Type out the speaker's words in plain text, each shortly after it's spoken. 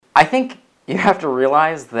I think you have to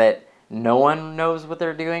realize that no one knows what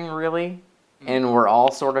they're doing really, and we're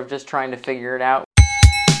all sort of just trying to figure it out.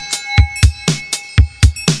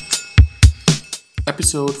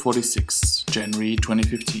 Episode 46, January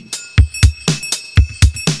 2015.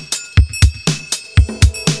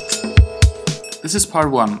 This is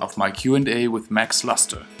part 1 of my Q&A with Max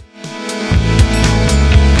Luster.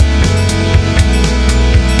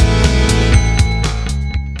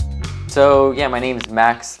 So yeah, my name is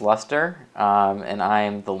Max Luster, and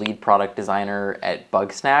I'm the lead product designer at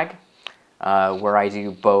Bugsnag, where I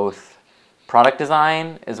do both product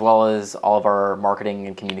design as well as all of our marketing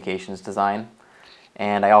and communications design.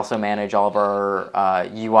 And I also manage all of our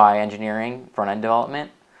UI engineering, front-end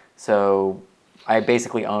development. So I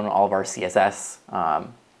basically own all of our CSS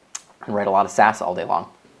and write a lot of Sass all day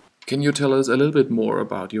long. Can you tell us a little bit more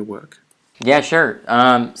about your work? Yeah, sure.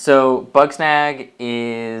 So Bugsnag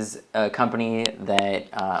is a company that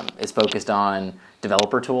is focused on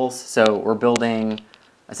developer tools. So we're building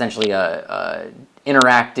essentially a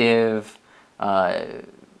interactive,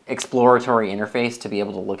 exploratory interface to be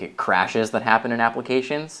able to look at crashes that happen in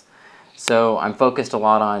applications. So I'm focused a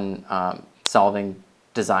lot on solving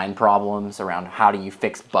design problems around how do you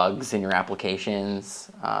fix bugs in your applications,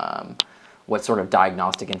 what sort of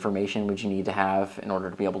diagnostic information would you need to have in order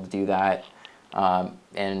to be able to do that.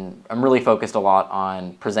 And I'm really focused a lot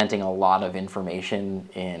on presenting a lot of information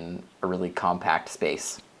in a really compact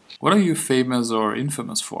space. What are you famous or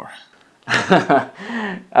infamous for?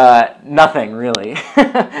 Nothing really.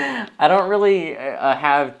 I don't really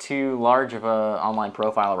have too large of an online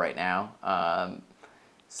profile right now.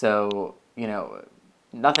 So,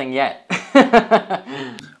 nothing yet.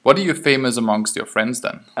 What are you famous amongst your friends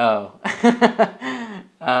then? Oh.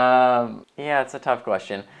 Yeah, it's a tough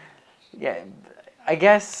question. Yeah, I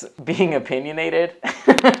guess being opinionated.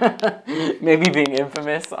 Maybe being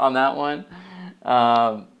infamous on that one.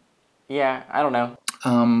 Yeah, I don't know.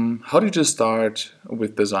 How did you start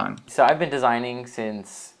with design? So I've been designing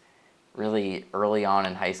since really early on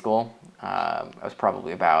in high school. I was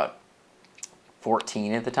probably about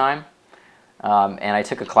 14 at the time. And I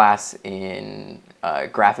took a class in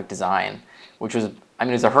graphic design, which was, it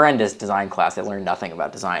was a horrendous design class. I learned nothing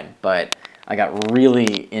about design, but I got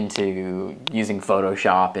really into using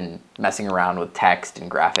Photoshop and messing around with text and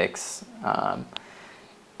graphics.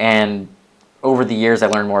 And over the years, I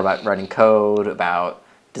learned more about writing code, about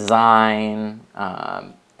design,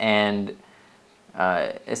 and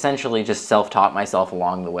essentially just self-taught myself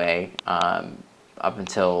along the way up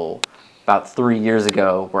until about 3 years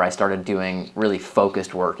ago, where I started doing really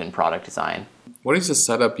focused work in product design. What is the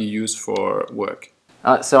setup you use for work?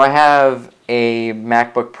 So I have a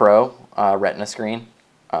MacBook Pro Retina screen,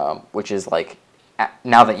 which is like,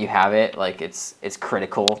 now that you have it, like it's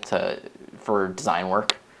critical for design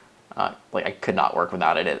work. Like I could not work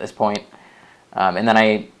without it at this point. And then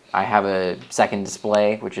I have a second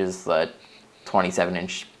display, which is the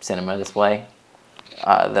 27-inch cinema display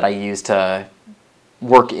that I use to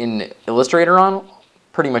work in Illustrator on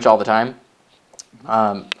pretty much all the time.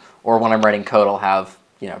 Or when I'm writing code, I'll have,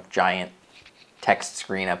 giant text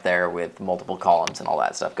screen up there with multiple columns and all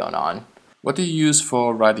that stuff going on. What do you use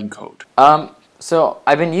for writing code? So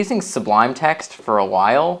I've been using Sublime Text for a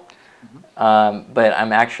while, but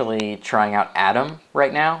I'm actually trying out Atom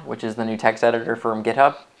right now, which is the new text editor from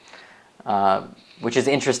GitHub, which is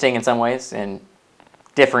interesting in some ways and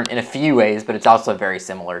different in a few ways, but it's also very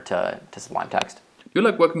similar to Sublime Text. Do you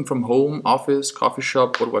like working from home, office, coffee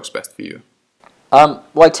shop? What works best for you? Well,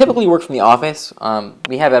 I typically work from the office.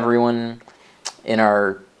 We have everyone in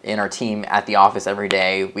our team at the office every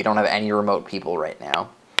day. We don't have any remote people right now.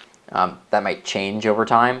 That might change over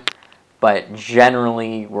time, but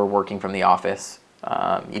generally we're working from the office,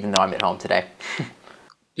 even though I'm at home today. Do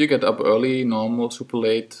you get up early, normal, super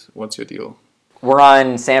late? What's your deal? We're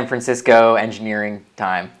on San Francisco engineering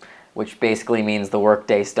time, which basically means the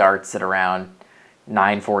workday starts at around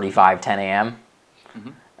 9:45, 10 a.m.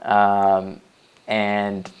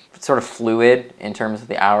 And sort of fluid in terms of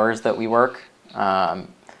the hours that we work.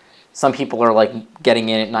 Some people are like getting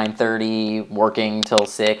in at 9:30, working till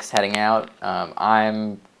 6, heading out.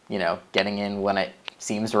 I'm, getting in when it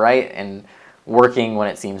seems right and working when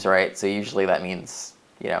it seems right. So usually that means,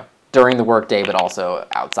 during the workday, but also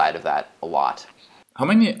outside of that a lot. How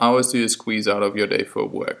many hours do you squeeze out of your day for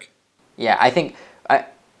work? Yeah, I think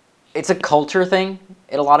it's a culture thing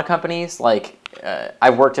in a lot of companies. Like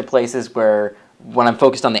I've worked at places where when I'm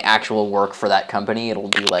focused on the actual work for that company, it'll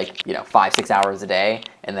be like, 5-6 hours a day.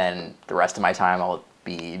 And then the rest of my time I'll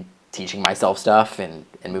be teaching myself stuff and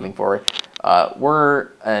moving forward. We're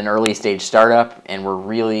an early stage startup, and we're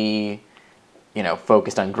really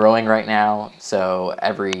focused on growing right now. So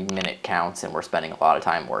every minute counts, and we're spending a lot of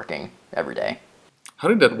time working every day. How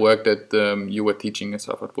did that work that you were teaching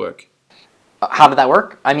yourself at work? How did that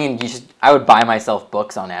work? I mean, I would buy myself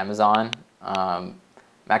books on Amazon. I'm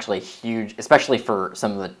actually huge, especially for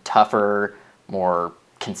some of the tougher, more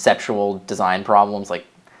conceptual design problems, like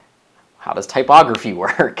how does typography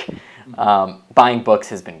work? Buying books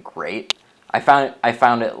has been great. I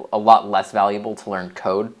found it a lot less valuable to learn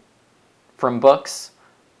code from books,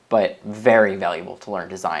 but very valuable to learn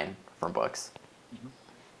design from books.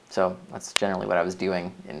 So that's generally what I was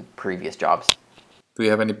doing in previous jobs. Do you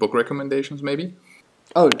have any book recommendations, maybe?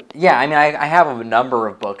 Oh, yeah. I mean, I have a number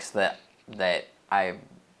of books that I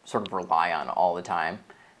sort of rely on all the time.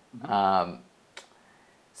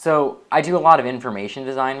 So I do a lot of information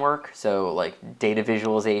design work. So like data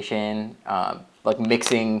visualization, like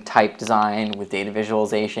mixing type design with data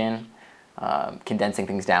visualization, condensing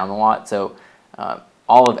things down a lot. So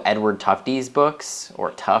all of Edward Tufte's books,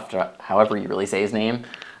 or Tuft, however you really say his name,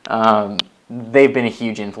 they've been a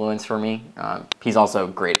huge influence for me. He's also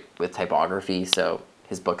great with typography, so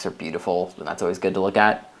his books are beautiful, and that's always good to look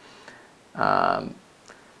at.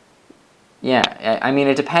 Yeah, I mean,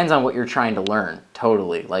 it depends on what you're trying to learn,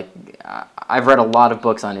 totally. Like, I've read a lot of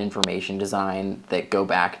books on information design that go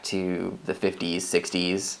back to the 50s,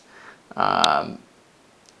 60s.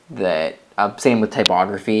 Same with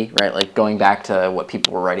typography, right? Like, going back to what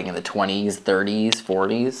people were writing in the 20s, 30s,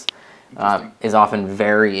 40s. Is often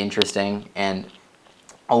very interesting, and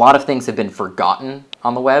a lot of things have been forgotten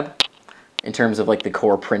on the web in terms of like the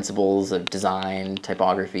core principles of design,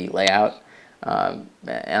 typography, layout, and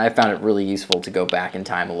I found it really useful to go back in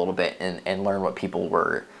time a little bit and learn what people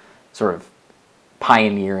were sort of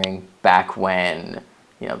pioneering back when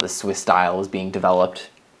the Swiss style was being developed,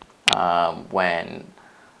 when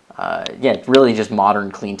really just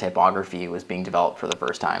modern clean typography was being developed for the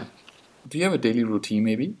first time. Do you have a daily routine,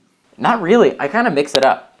 maybe? Not really. I kind of mix it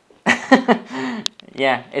up.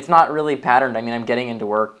 Yeah, it's not really patterned. I mean, I'm getting into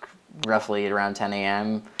work roughly at around 10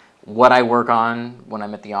 a.m. What I work on when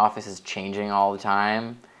I'm at the office is changing all the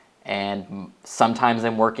time. And sometimes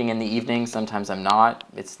I'm working in the evening, sometimes I'm not.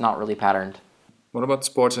 It's not really patterned. What about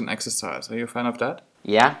sports and exercise? Are you a fan of that?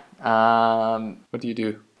 Yeah. What do you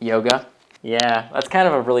do? Yoga. Yeah, that's kind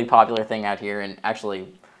of a really popular thing out here. And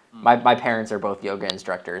actually, my parents are both yoga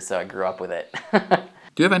instructors, so I grew up with it.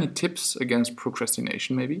 Do you have any tips against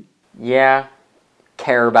procrastination, maybe? Yeah,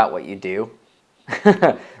 care about what you do.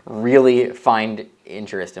 Really find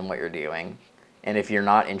interest in what you're doing. And if you're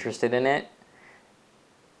not interested in it,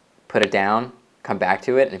 put it down, come back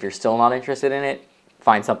to it. And if you're still not interested in it,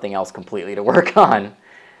 find something else completely to work on.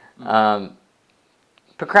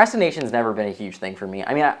 Procrastination's never been a huge thing for me.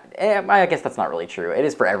 I mean, I guess that's not really true. It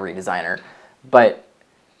is for every designer. But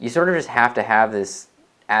you sort of just have to have this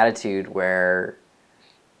attitude where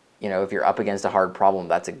if you're up against a hard problem,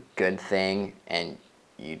 that's a good thing, and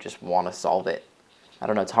you just want to solve it. I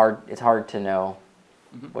don't know. It's hard to know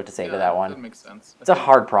what to say to that one. That makes sense. It's a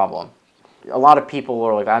hard problem. A lot of people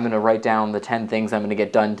are like, I'm going to write down the 10 things I'm going to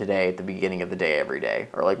get done today at the beginning of the day every day.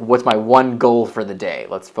 Or like, what's my one goal for the day?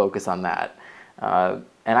 Let's focus on that. And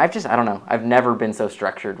I don't know. I've never been so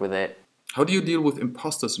structured with it. How do you deal with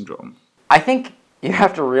imposter syndrome? I think you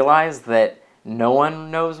have to realize that no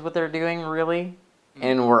one knows what they're doing, really.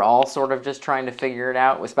 And we're all sort of just trying to figure it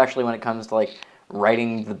out, especially when it comes to like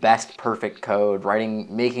writing the best perfect code,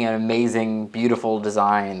 making an amazing, beautiful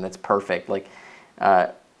design that's perfect. Like,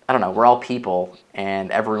 I don't know, we're all people, and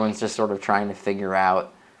everyone's just sort of trying to figure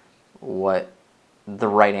out what the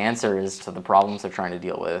right answer is to the problems they're trying to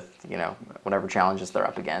deal with, whatever challenges they're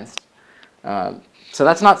up against. So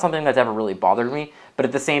that's not something that's ever really bothered me. But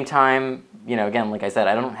at the same time, again, like I said,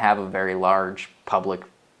 I don't have a very large public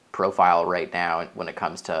profile right now when it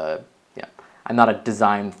comes to, I'm not a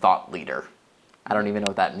design thought leader. I don't even know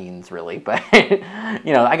what that means really, but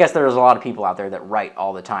I guess there's a lot of people out there that write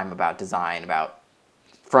all the time about design, about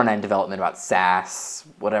front-end development, about SaaS,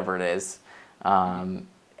 whatever it is,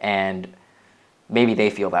 and maybe they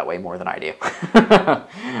feel that way more than I do.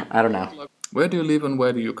 I don't know. Where do you live and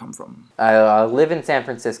where do you come from? I live in San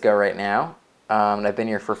Francisco right now, and I've been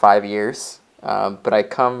here for 5 years, but I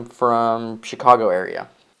come from Chicago area.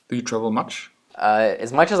 Do you travel much?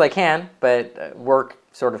 As much as I can, but work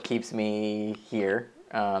sort of keeps me here.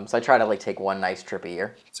 So I try to take one nice trip a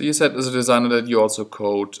year. So you said as a designer that you also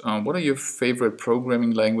code. What are your favorite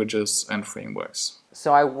programming languages and frameworks?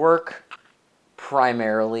 So I work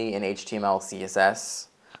primarily in HTML, CSS,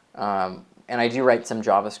 and I do write some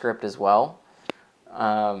JavaScript as well.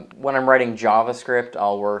 When I'm writing JavaScript,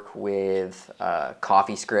 I'll work with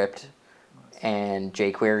CoffeeScript and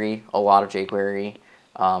jQuery, a lot of jQuery.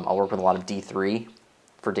 I'll work with a lot of D3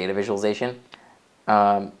 for data visualization.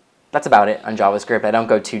 That's about it on JavaScript. I don't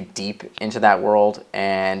go too deep into that world,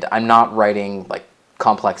 and I'm not writing like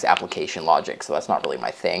complex application logic, so that's not really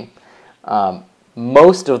my thing.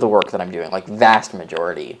 Most of the work that I'm doing, like vast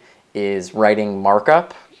majority, is writing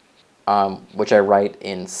markup, which I write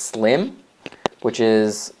in Slim, which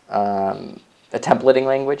is a templating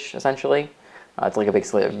language, essentially. It's like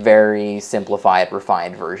a very simplified,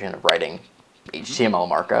 refined version of writing HTML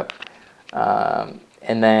markup.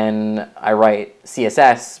 And then I write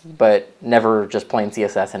CSS, but never just plain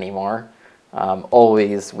CSS anymore.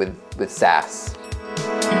 Always with Sass.